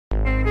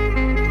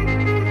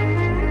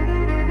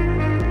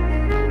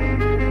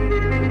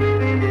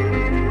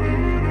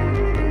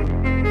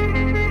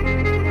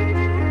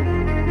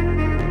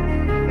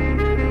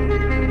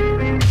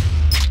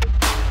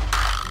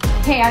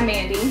Hey, I'm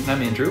Mandy.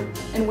 I'm Andrew.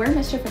 And we're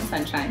Mischief and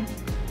Sunshine.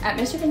 At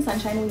Mischief and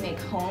Sunshine, we make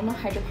home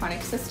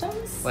hydroponic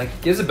systems. Like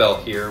Isabel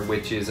here,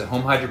 which is a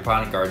home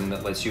hydroponic garden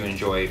that lets you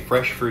enjoy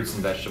fresh fruits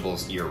and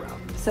vegetables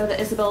year-round. So the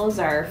Isabel is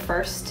our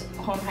first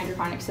home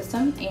hydroponic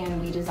system,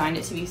 and we designed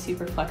it to be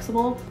super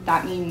flexible.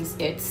 That means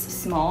it's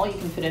small, you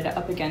can fit it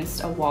up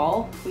against a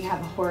wall. We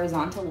have a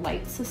horizontal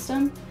light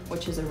system,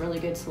 which is a really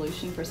good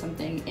solution for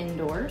something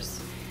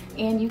indoors.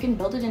 And you can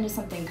build it into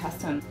something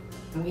custom.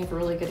 And we have a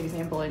really good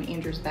example in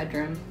Andrew's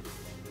bedroom.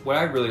 What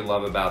I really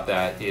love about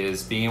that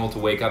is being able to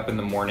wake up in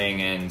the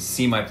morning and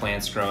see my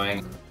plants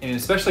growing. And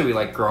especially we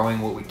like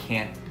growing what we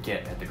can't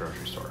get at the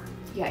grocery store.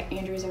 Yeah,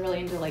 Andrew's really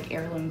into like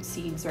heirloom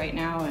seeds right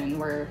now, and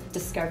we're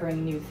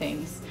discovering new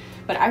things.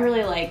 But I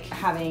really like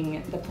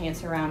having the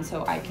plants around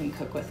so I can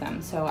cook with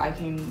them. So I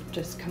can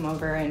just come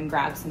over and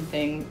grab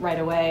something right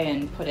away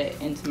and put it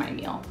into my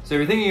meal. So if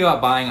you're thinking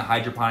about buying a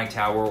hydroponic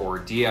tower or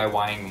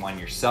DIYing one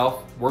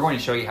yourself, we're going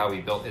to show you how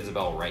we built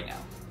Isabel right now.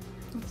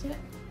 Let's do it.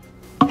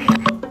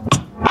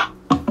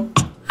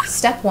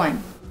 Step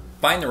 1.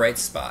 Find the right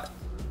spot.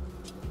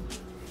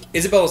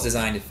 Isabel is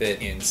designed to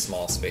fit in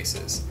small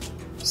spaces.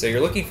 So you're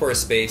looking for a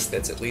space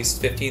that's at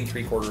least 15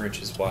 3/4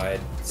 inches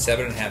wide,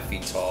 7.5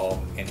 feet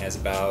tall, and has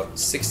about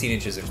 16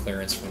 inches of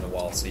clearance from the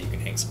wall so you can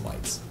hang some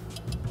lights.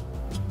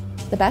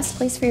 The best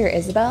place for your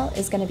Isabel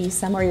is going to be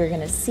somewhere you're going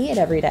to see it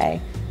every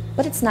day,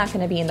 but it's not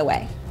going to be in the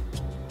way.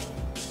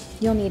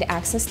 You'll need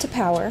access to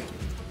power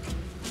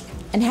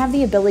and have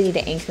the ability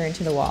to anchor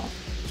into the wall.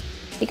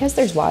 Because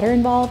there's water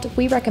involved,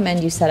 we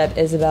recommend you set up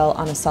Isabel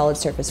on a solid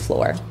surface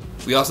floor.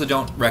 We also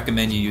don't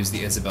recommend you use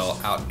the Isabel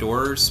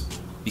outdoors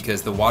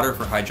because the water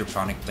for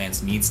hydroponic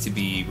plants needs to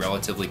be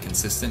relatively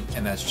consistent,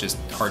 and that's just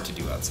hard to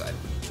do outside.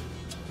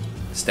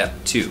 Step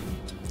 2.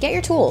 Get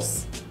your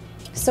tools.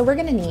 So we're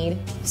going to need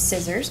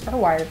scissors or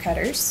wire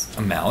cutters,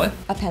 A mallet,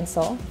 a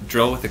pencil,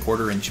 drill with a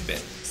 1/4 inch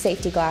bit,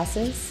 safety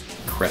glasses,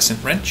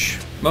 crescent wrench,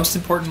 most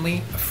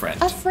importantly, a friend.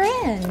 a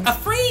friend. A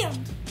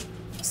friend!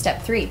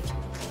 Step 3.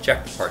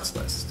 Check the parts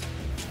list.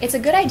 It's a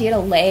good idea to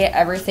lay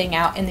everything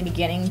out in the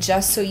beginning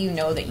just so you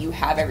know that you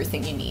have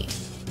everything you need.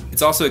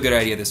 It's also a good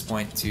idea at this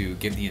point to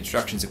give the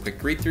instructions a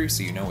quick read through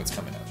so you know what's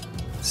coming up.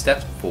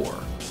 Step 4.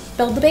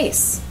 Build the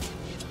base.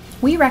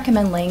 We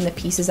recommend laying the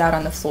pieces out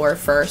on the floor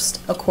first,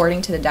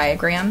 according to the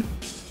diagram.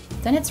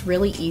 Then it's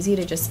really easy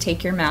to just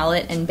take your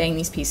mallet and bang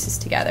these pieces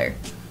together.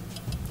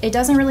 It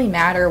doesn't really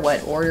matter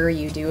what order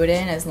you do it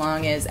in as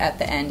long as at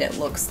the end it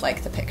looks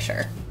like the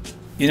picture.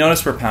 You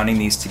notice we're pounding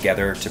these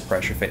together to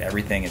pressure fit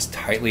everything as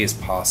tightly as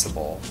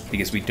possible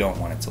because we don't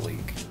want it to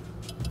leak.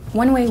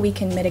 One way we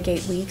can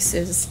mitigate leaks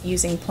is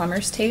using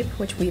plumber's tape,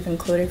 which we've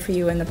included for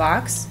you in the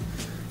box.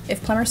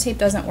 If plumber's tape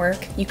doesn't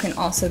work, you can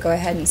also go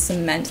ahead and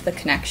cement the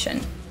connection.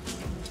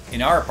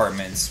 In our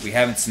apartments, we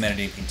haven't cemented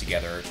anything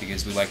together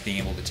because we like being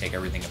able to take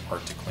everything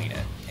apart to clean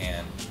it,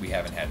 and we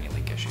haven't had any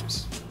leak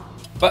issues.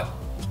 But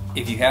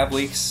if you have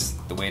leaks,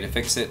 the way to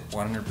fix it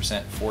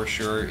 100% for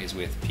sure is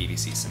with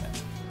PVC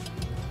cement.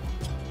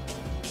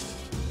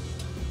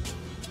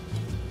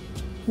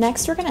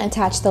 Next, we're going to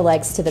attach the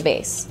legs to the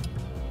base.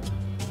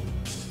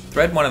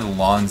 Thread one of the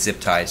long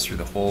zip ties through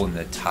the hole in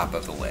the top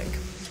of the leg.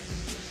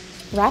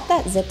 Wrap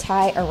that zip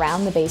tie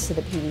around the base of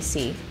the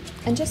PVC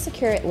and just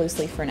secure it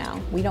loosely for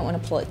now. We don't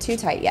want to pull it too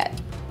tight yet.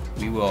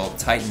 We will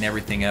tighten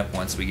everything up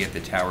once we get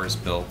the towers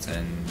built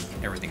and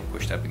everything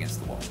pushed up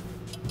against the wall.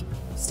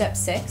 Step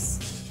 6.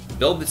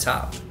 Build the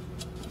top.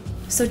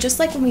 So just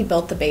like when we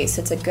built the base,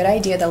 it's a good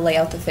idea to lay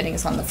out the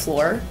fittings on the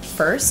floor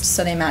first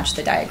so they match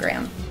the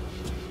diagram.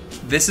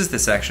 This is the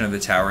section of the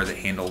tower that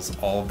handles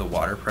all of the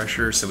water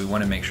pressure, so we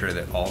want to make sure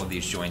that all of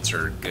these joints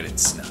are good and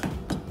snug.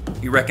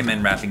 We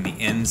recommend wrapping the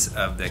ends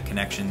of the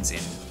connections in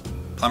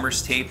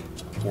plumber's tape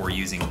or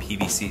using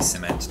PVC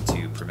cement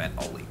to prevent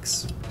all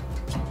leaks.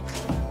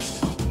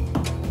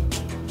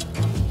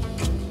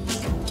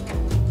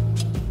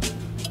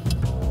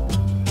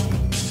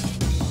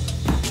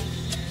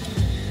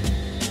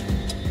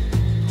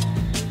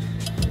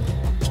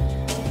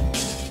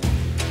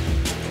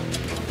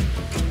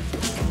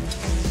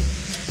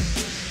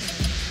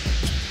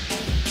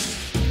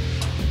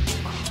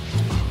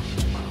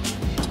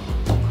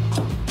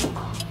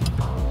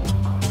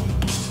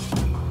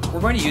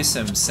 We're going to use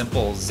some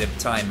simple zip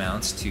tie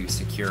mounts to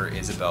secure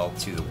Isabel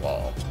to the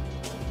wall.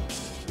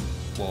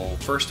 We'll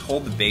first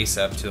hold the base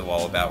up to the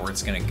wall about where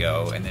it's going to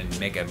go, and then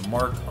make a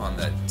mark on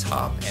the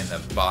top and the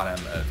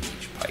bottom of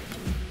each pipe.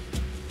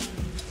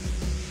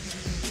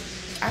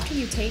 After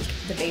you take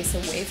the base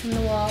away from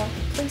the wall,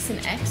 place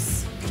an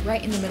X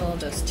right in the middle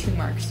of those 2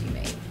 marks you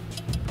made.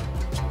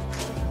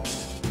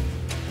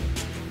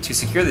 To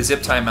secure the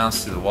zip tie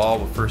mounts to the wall,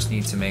 we'll first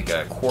need to make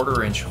a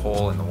 1/4 inch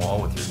hole in the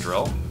wall with your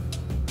drill.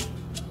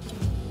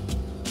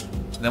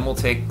 Then we'll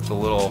take the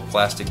little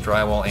plastic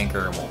drywall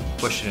anchor and we'll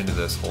push it into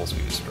those holes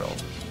we just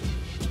drilled.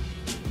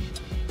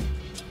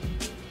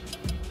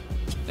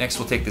 Next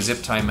we'll take the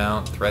zip tie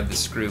mount, thread the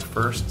screw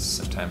first.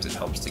 Sometimes it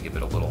helps to give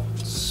it a little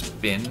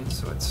spin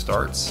so it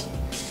starts.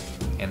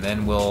 And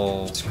then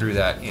we'll screw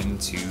that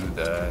into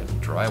the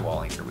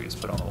drywall anchor we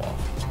just put on the wall.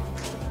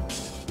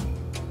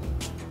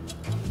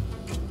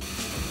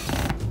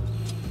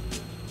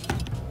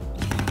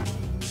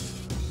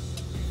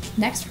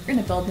 Next, we're going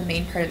to build the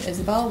main part of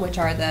Isabel, which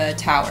are the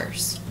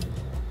towers.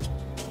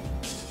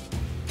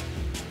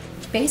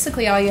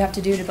 Basically, all you have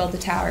to do to build the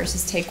towers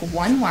is take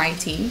one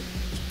YT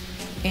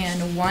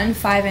and one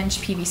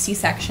 5-inch PVC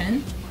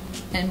section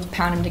and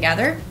pound them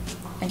together,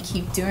 and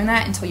keep doing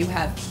that until you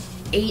have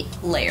 8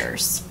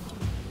 layers.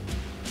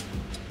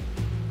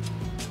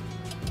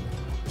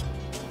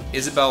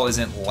 Isabel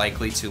isn't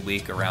likely to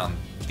leak around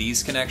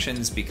these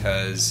connections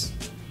because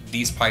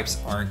these pipes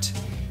aren't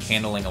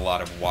handling a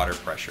lot of water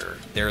pressure.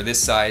 They're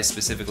this size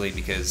specifically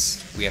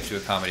because we have to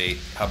accommodate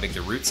how big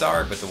the roots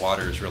are, but the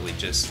water is really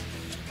just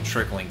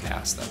trickling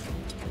past them.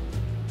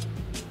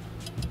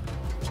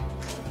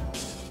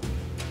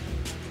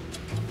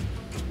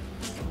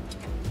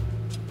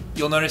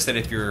 You'll notice that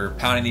if you're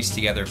pounding these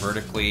together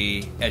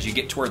vertically, as you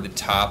get toward the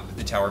top,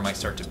 the tower might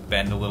start to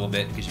bend a little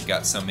bit because you've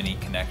got so many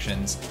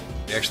connections.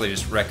 We actually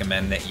just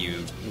recommend that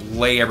you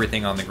lay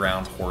everything on the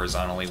ground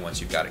horizontally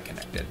once you've got it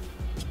connected.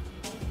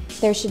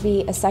 There should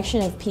be a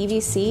section of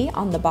PVC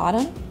on the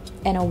bottom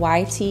and a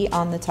YT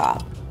on the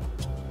top.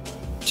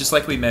 Just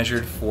like we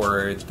measured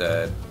for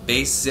the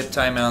base zip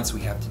tie mounts,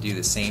 we have to do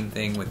the same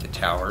thing with the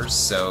towers.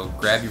 So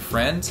grab your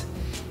friend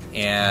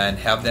and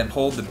have them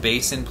hold the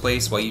base in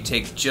place while you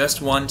take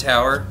just one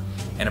tower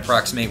and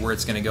approximate where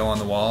it's going to go on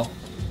the wall.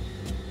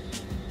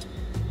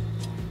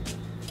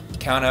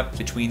 Count up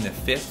between the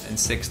 5th and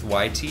 6th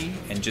YT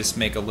and just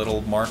make a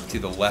little mark to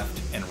the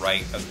left and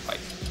right of the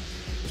pipe.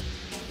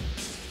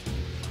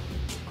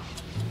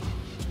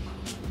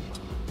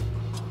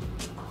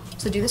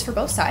 So do this for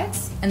both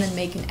sides and then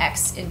make an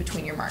X in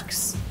between your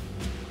marks.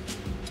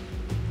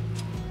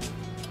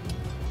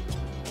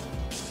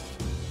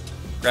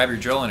 Grab your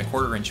drill and a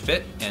 1/4 inch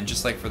bit, and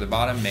just like for the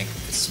bottom, make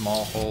a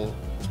small hole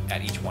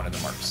at each one of the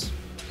marks.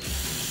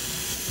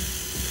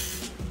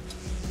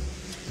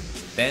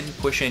 Then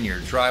push in your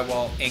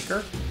drywall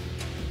anchor,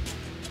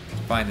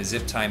 find the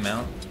zip tie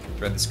mount,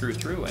 thread the screw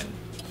through, and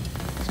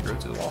screw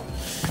it to the wall.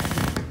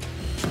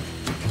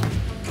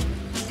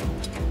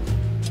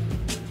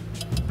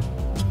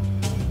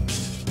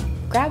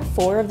 Grab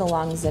 4 of the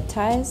long zip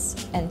ties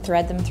and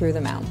thread them through the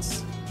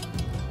mounts.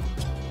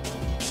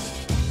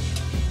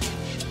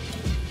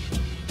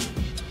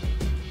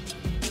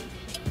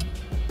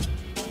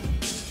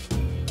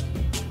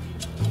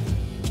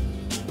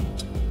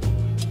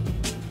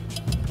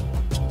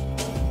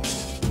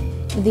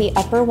 The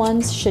upper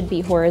ones should be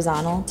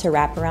horizontal to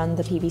wrap around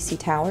the PVC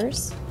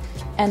towers,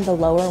 and the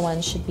lower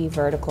ones should be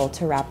vertical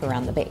to wrap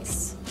around the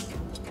base.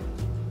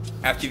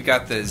 After you've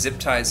got the zip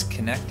ties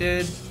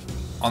connected,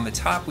 on the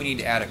top we need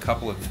to add a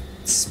couple of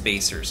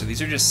spacers. So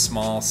these are just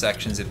small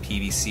sections of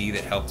PVC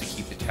that help to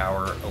keep the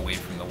tower away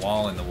from the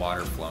wall and the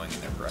water flowing in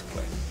there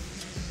correctly.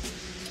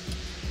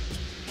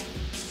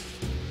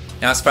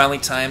 Now it's finally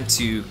time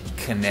to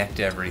connect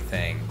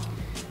everything.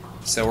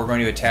 So we're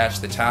going to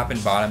attach the top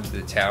and bottom to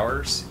the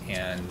towers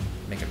and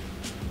make a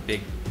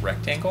big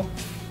rectangle.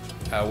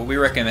 What we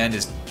recommend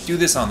is do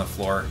this on the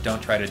floor.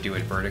 Don't try to do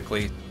it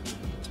vertically.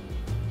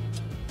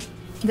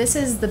 This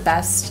is the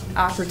best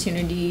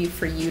opportunity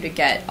for you to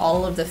get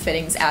all of the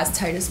fittings as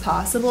tight as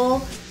possible.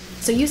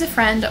 So use a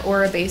friend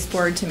or a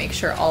baseboard to make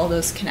sure all of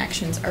those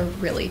connections are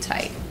really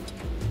tight.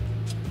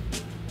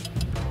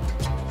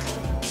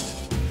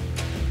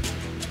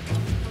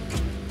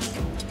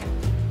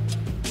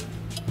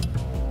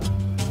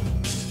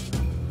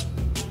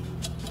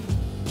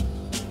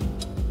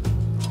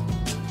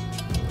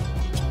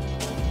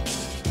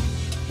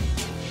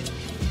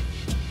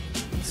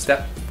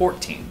 Step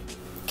 14.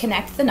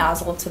 Connect the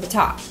nozzle to the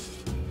top.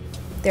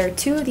 There are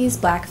 2 of these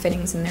black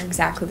fittings and they're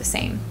exactly the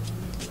same.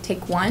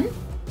 Take one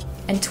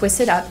and twist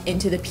it up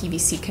into the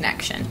PVC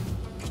connection.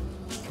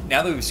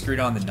 Now that we've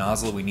screwed on the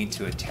nozzle, we need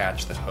to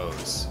attach the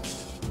hose.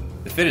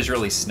 The fit is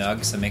really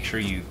snug, so make sure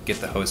you get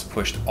the hose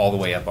pushed all the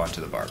way up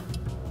onto the barb.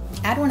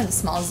 Add one of the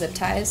small zip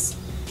ties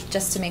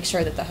just to make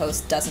sure that the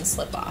hose doesn't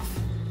slip off.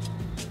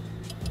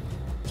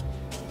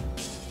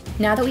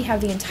 Now that we have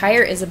the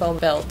entire Isabel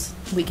built,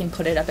 we can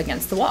put it up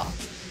against the wall.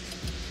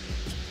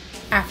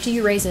 After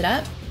you raise it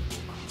up,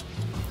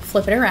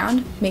 flip it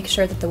around, make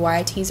sure that the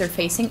YTs are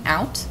facing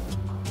out,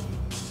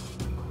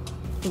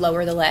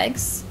 lower the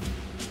legs.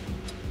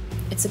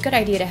 It's a good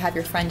idea to have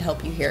your friend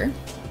help you here,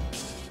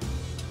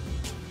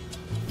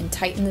 and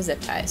tighten the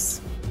zip ties.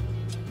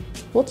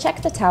 We'll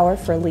check the tower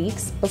for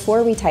leaks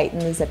before we tighten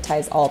the zip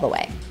ties all the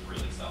way.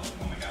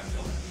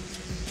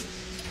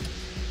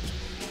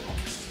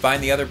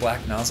 Find the other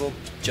black nozzle,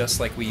 just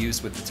like we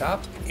used with the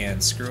top,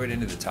 and screw it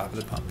into the top of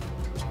the pump.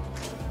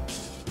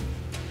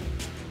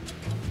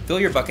 Fill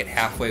your bucket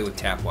halfway with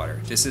tap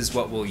water. This is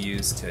what we'll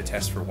use to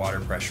test for water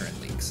pressure and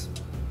leaks.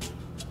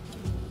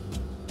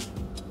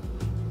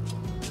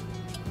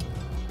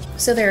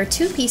 So there are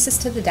 2 pieces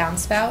to the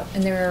downspout,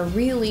 and there are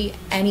really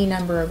any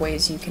number of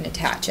ways you can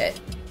attach it.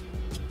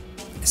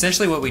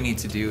 Essentially what we need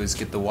to do is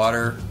get the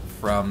water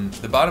from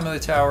the bottom of the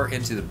tower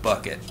into the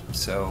bucket.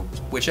 So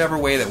whichever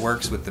way that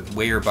works with the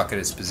way your bucket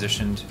is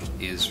positioned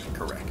is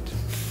correct.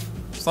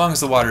 As long as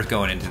the water is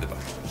going into the bucket.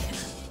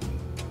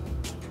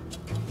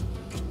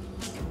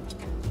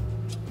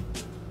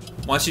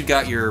 Once you've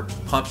got your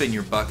pump in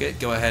your bucket,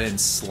 go ahead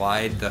and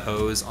slide the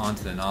hose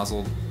onto the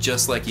nozzle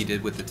just like you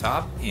did with the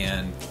top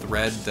and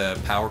thread the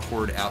power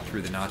cord out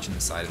through the notch in the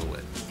side of the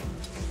lid.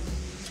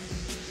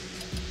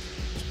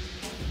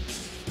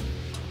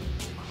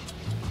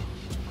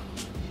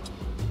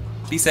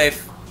 Be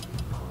safe.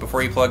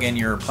 Before you plug in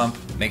your pump,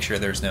 make sure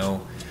there's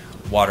no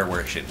water where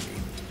it shouldn't be.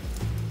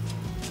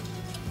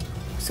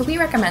 So we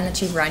recommend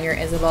that you run your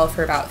Isabel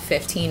for about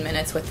 15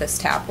 minutes with this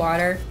tap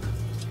water.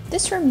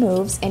 This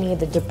removes any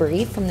of the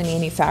debris from the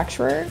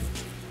manufacturer,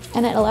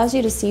 and it allows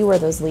you to see where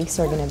those leaks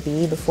are going to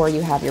be before you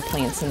have your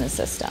plants in the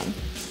system.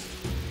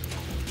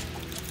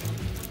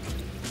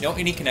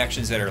 Any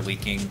connections that are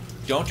leaking,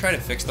 don't try to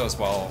fix those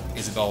while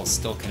Isabel is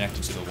still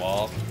connected to the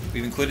wall.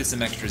 We've included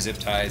some extra zip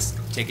ties,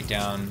 take it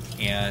down,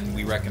 and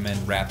we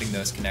recommend wrapping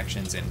those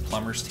connections in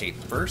plumber's tape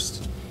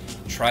first.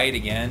 Try it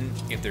again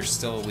if there's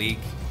still a leak.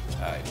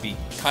 It'd be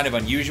kind of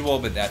unusual,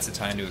 but that's the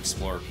time to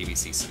explore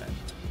PVC cement.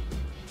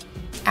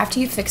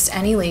 After you've fixed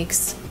any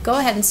leaks, go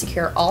ahead and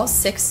secure all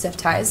 6 zip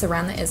ties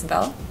around the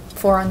Isabel,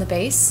 4 on the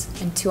base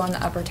and 2 on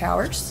the upper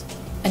towers,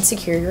 and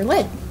secure your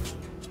lid.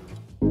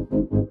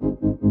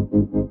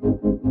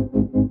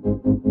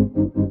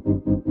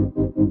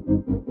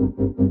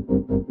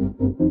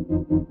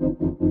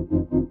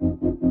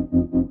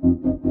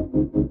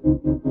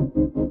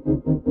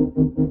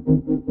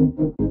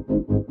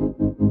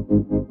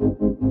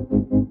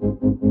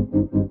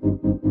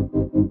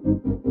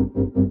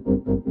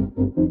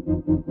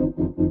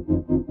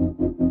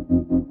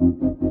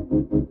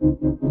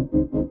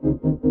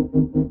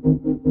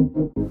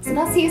 So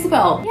that's the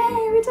Isabel.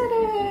 Yay, we did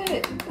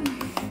it!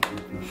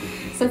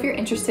 So if you're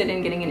interested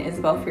in getting an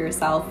Isabel for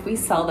yourself, we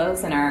sell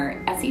those in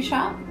our Etsy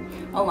shop,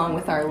 along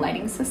with our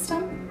lighting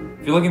system.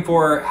 If you're looking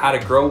for how to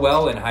grow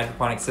well in a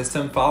hydroponic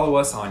system, follow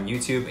us on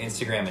YouTube,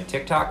 Instagram, and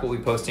TikTok. We'll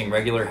be posting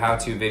regular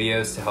how-to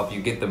videos to help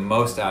you get the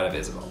most out of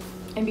Isabel.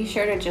 And be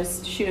sure to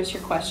just shoot us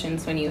your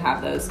questions when you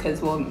have those,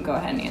 because we'll go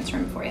ahead and answer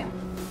them for you.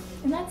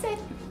 And that's it.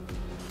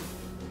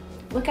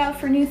 Look out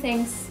for new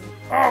things.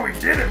 Oh, we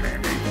did it,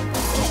 baby!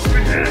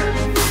 We did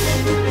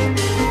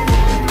it!